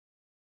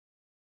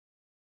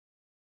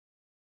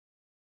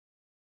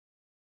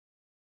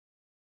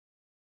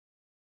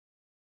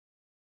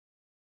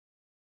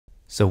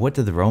So what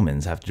did the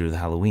Romans have to do with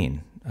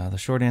Halloween? The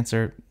short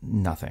answer,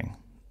 nothing.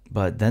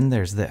 But then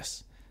there's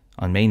this.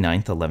 On May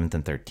 9th, 11th,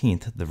 and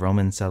 13th, the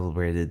Romans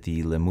celebrated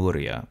the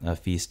Lemuria, a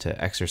feast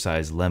to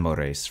exorcise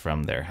lemures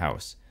from their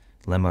house.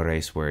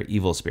 Lemures were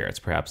evil spirits,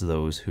 perhaps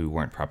those who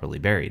weren't properly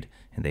buried,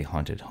 and they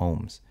haunted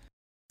homes.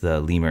 The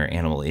lemur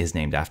animal is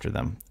named after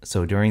them.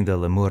 So during the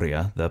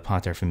Lemuria, the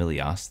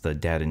paterfamilias, the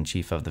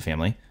dad-in-chief of the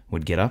family,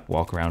 would get up,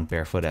 walk around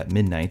barefoot at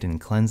midnight, and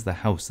cleanse the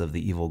house of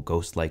the evil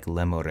ghost-like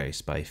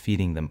lemures by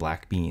feeding them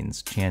black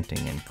beans,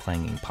 chanting, and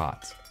clanging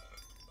pots.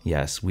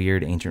 Yes,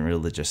 weird ancient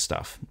religious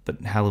stuff.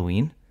 But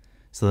Halloween?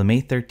 So the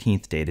May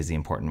 13th date is the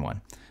important one.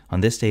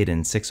 On this date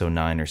in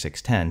 609 or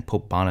 610,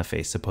 Pope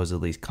Boniface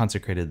supposedly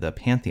consecrated the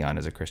Pantheon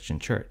as a Christian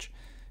church.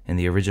 And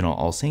the original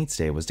All Saints'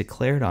 Day was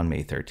declared on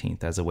May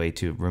 13th as a way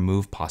to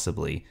remove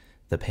possibly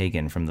the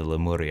pagan from the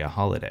Lemuria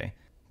holiday.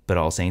 But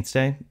All Saints'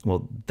 Day?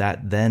 Well,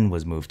 that then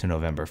was moved to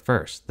November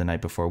 1st, the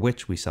night before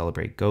which we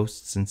celebrate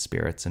ghosts and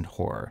spirits and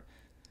horror.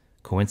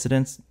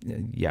 Coincidence?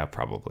 Yeah,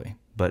 probably.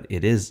 But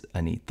it is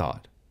a neat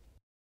thought.